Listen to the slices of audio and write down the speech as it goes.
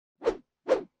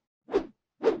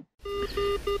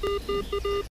Hey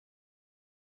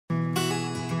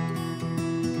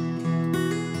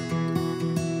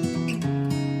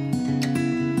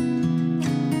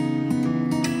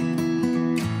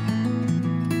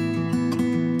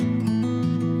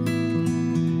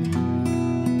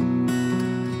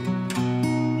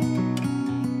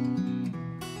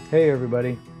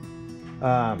everybody,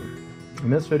 in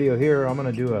this video here I'm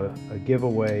going to do a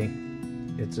giveaway.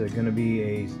 It's going to be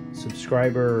a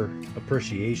subscriber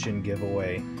appreciation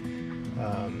giveaway.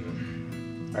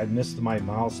 I missed my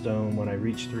milestone when I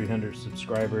reached 300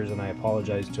 subscribers, and I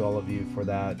apologize to all of you for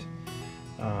that.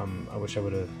 I wish I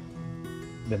would have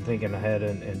been thinking ahead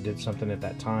and did something at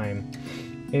that time.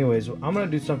 Anyways, I'm going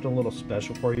to do something a little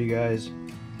special for you guys.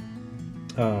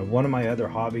 One of my other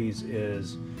hobbies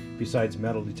is, besides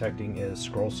metal detecting, is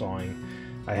scroll sawing.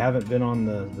 I haven't been on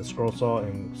the scroll saw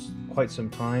in quite some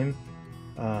time,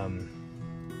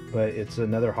 but it's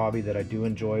another hobby that I do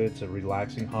enjoy. It's a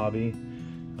relaxing hobby.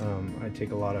 I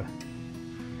take a lot of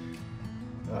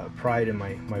pride in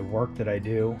my work that I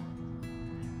do.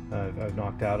 I've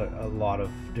knocked out a lot of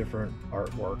different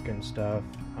artwork and stuff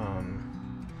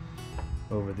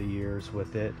over the years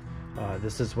with it.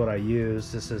 This is what I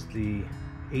use. This is the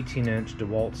 18-inch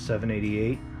DeWalt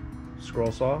 788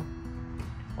 scroll saw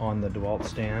on the DeWalt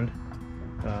stand.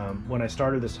 When I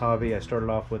started this hobby, I started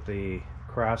off with a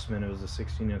Craftsman. It was a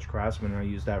 16-inch Craftsman, and I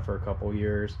used that for a couple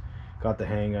years. Got the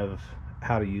hang of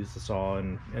how to use the saw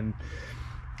and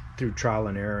through trial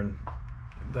and error.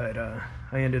 But I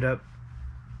ended up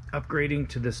upgrading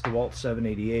to this DeWalt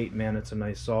 788. Man, it's a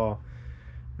nice saw.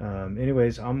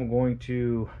 Anyways, I'm going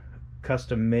to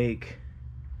custom make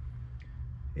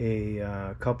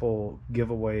a couple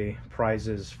giveaway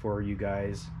prizes for you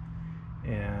guys,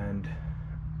 and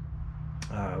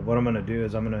what I'm going to do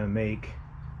is I'm going to make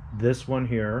this one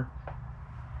here.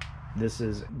 This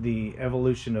is the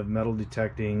Evolution of Metal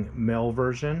Detecting male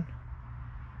version,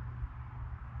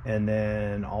 and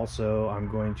then also I'm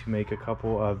going to make a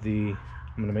couple of I'm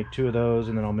going to make two of those,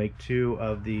 and then I'll make two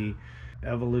of the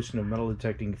Evolution of Metal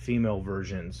Detecting female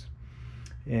versions.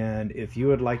 And if you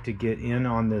would like to get in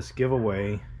on this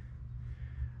giveaway,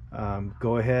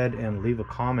 go ahead and leave a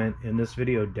comment in this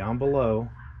video down below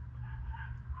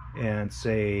and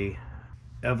say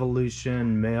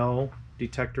Evolution Male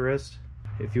Detectorist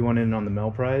if you want in on the male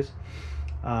prize.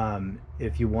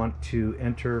 If you want to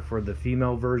enter for the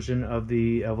female version of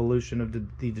the Evolution of the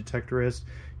Detectorist,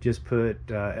 just put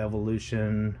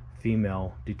Evolution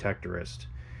Female Detectorist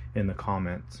in the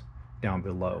comments down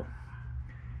below.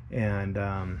 And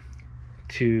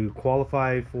to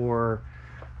qualify for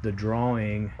the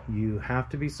drawing, you have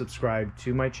to be subscribed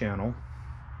to my channel.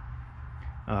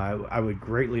 I would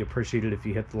greatly appreciate it if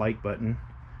you hit the like button.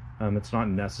 It's not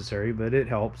necessary, but it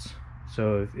helps.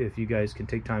 So if you guys can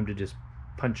take time to just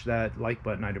punch that like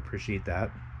button, I'd appreciate that.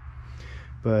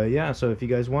 But yeah, so if you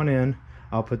guys want in,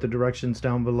 I'll put the directions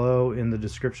down below in the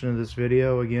description of this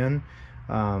video again.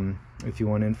 If you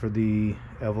want in for the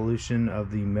Evolution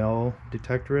of the Male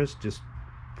Detectorist, just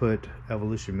put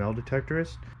Evolution Male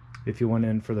Detectorist. If you want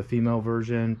in for the female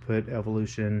version, put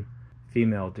Evolution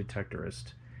Female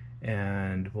Detectorist.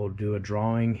 And we'll do a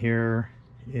drawing here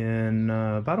in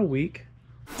about a week.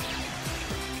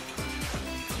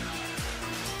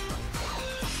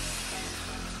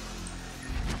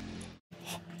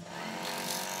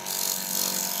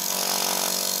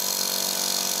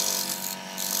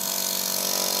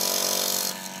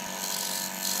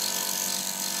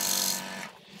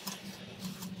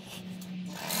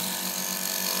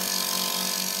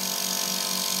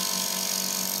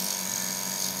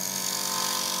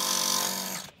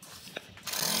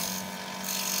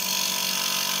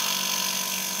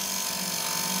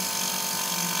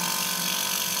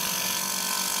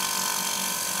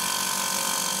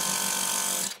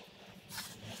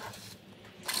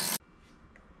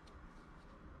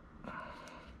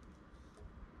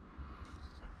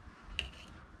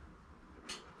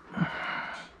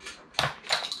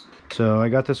 So I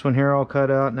got this one here all cut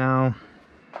out now.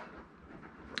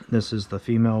 This is the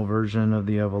female version of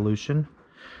the Evolution.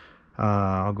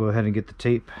 I'll go ahead and get the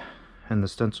tape and the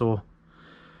stencil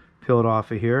peeled off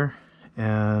of here,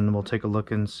 and we'll take a look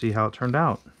and see how it turned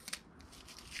out.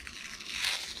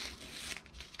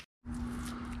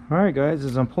 Alright guys,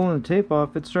 as I'm pulling the tape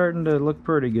off, it's starting to look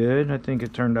pretty good. I think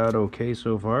it turned out okay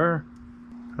so far.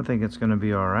 I think it's going to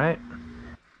be alright.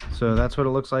 So that's what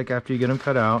it looks like after you get them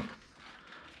cut out.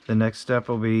 The next step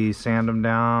will be sand them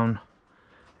down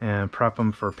and prep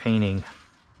them for painting.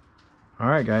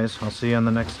 Alright guys, I'll see you on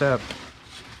the next step.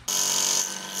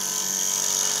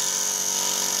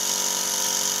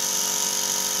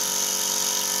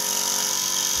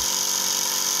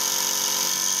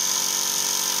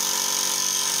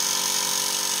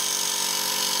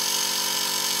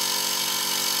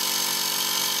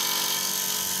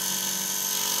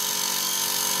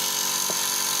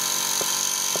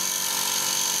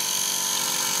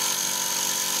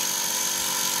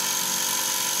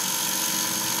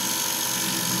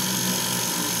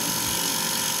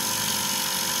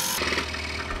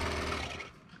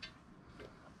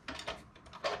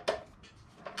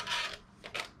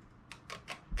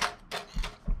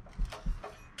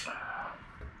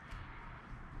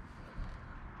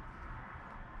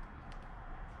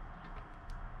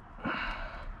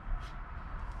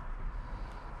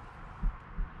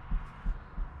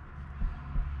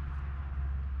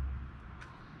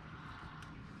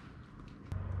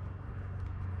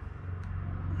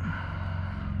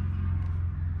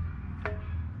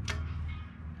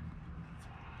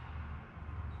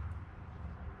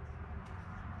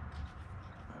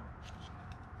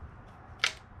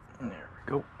 There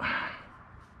we go.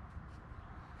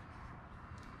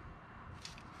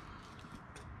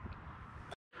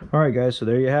 Alright guys, so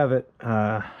there you have it.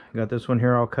 Got this one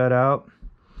here all cut out.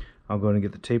 I'll go and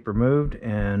get the tape removed,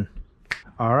 and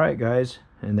alright guys,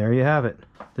 and there you have it.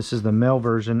 This is the male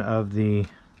version of the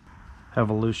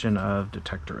evolution of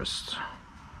Detectorist.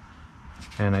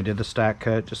 And I did the stack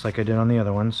cut just like I did on the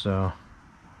other one, so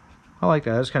I like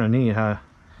that. That's kind of neat, huh?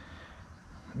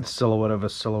 The silhouette of a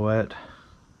silhouette.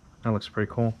 That looks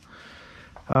pretty cool.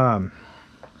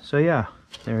 So yeah,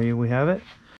 we have it.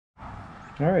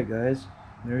 Alright guys,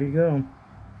 there you go.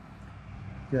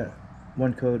 Got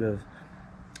one coat of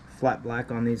flat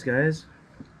black on these guys.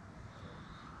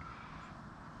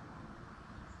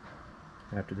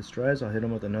 After this dries, I'll hit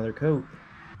them with another coat.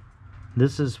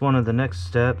 This is one of the next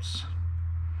steps.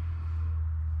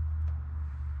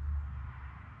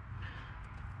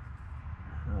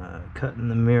 Cutting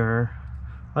the mirror.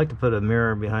 I like to put a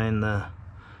mirror behind the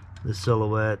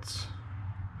silhouettes.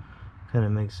 Kind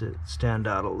of makes it stand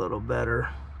out a little better.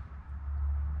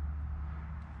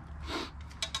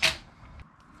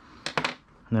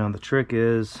 Now the trick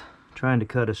is trying to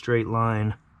cut a straight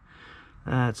line.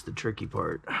 That's the tricky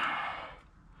part.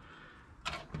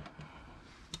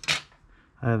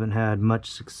 I haven't had much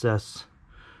success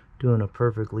doing a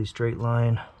perfectly straight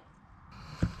line.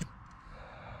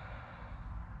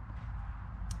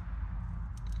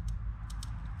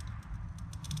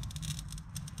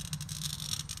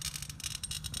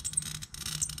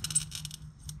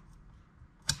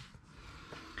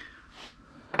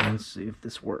 Let's see if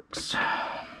this works.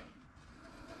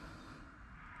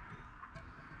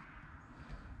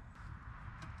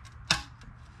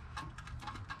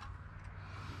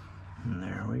 And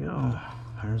there we go.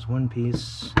 There's one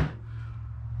piece.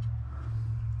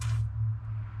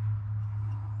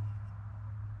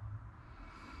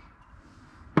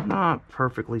 Not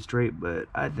perfectly straight, but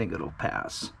I think it'll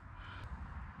pass.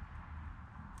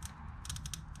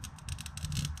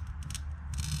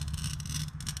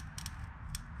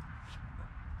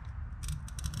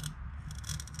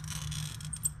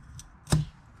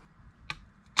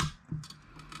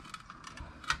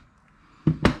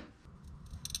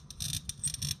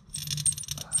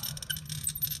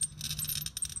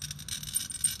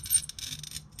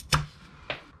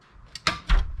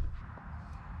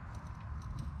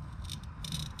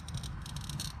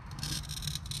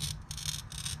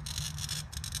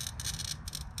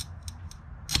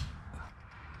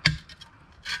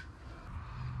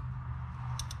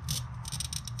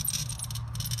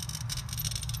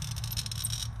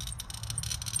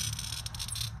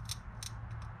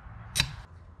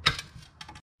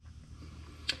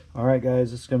 Alright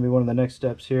guys, this is going to be one of the next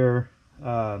steps here.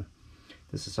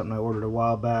 This is something I ordered a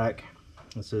while back.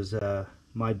 This is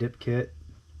my dip kit.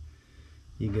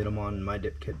 You can get them on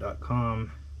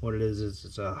mydipkit.com. What it is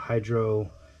it's a hydro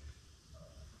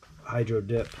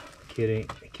dip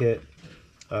kit,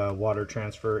 water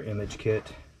transfer image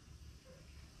kit.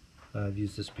 I've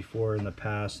used this before in the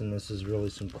past, and this is really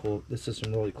some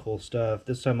really cool stuff.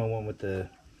 This time I went with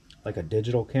like a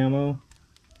digital camo.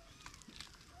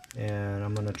 And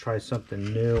I'm going to try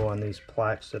something new on these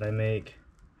plaques that I make.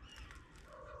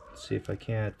 Let's see if I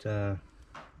can't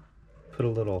put a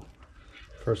little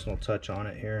personal touch on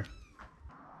it here.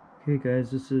 Okay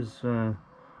guys, this is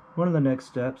one of the next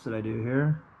steps that I do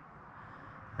here.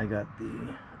 I got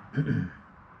the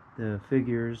the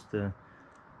figures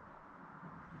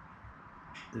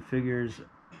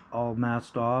all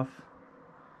masked off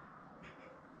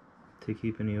to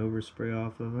keep any overspray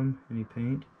off of them, any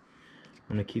paint.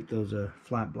 I'm going to keep those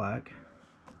flat black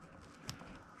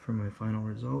for my final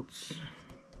results.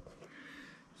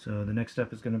 So the next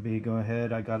step is going to be, go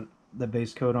ahead, I got the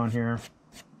base coat on here,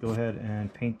 go ahead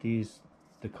and paint these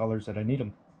the colors that I need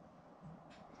them.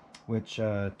 Which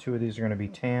two of these are going to be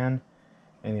tan,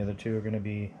 and the other two are going to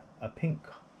be a pink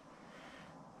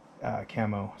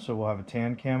camo. So we'll have a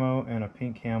tan camo and a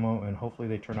pink camo, and hopefully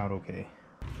they turn out okay.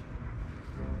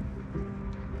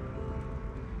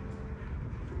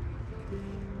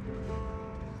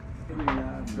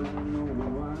 I don't know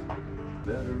why,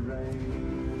 better rain.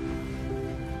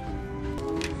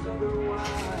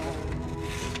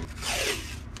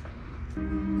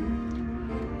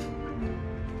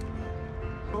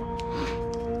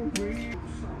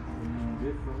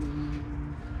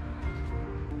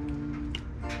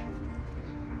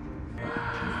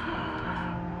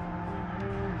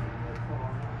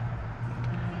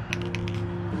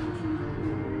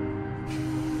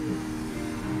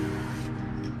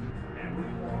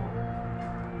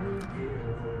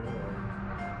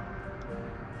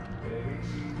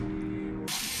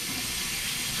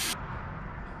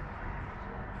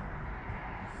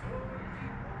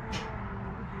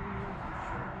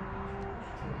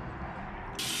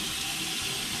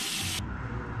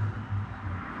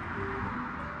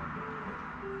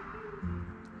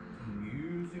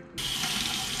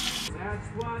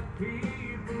 what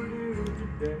people do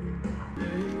today.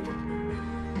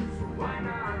 So why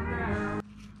not now?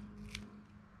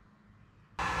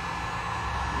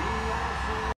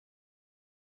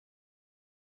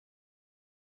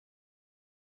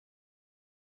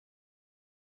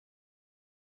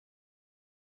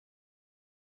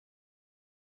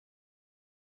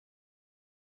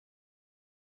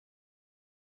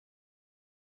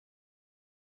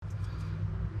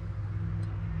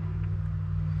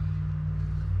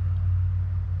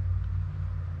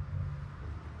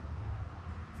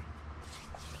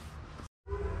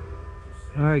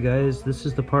 Alright guys, this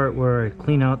is the part where I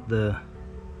clean out the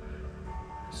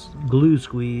glue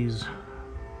squeeze,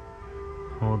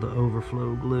 all the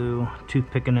overflow glue,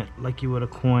 toothpicking it like you would a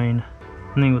coin.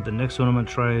 And then with the next one I'm going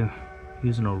to try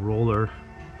using a roller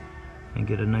and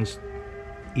get a nice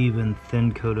even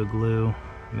thin coat of glue.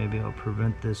 Maybe I'll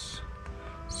prevent this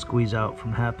squeeze out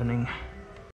from happening.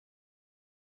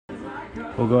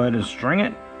 We'll go ahead and string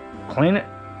it, clean it,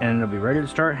 and it'll be ready to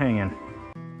start hanging.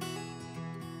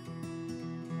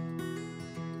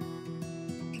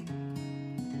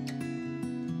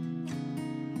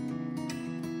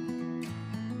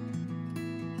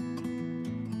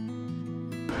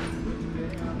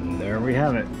 And there we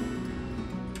have it.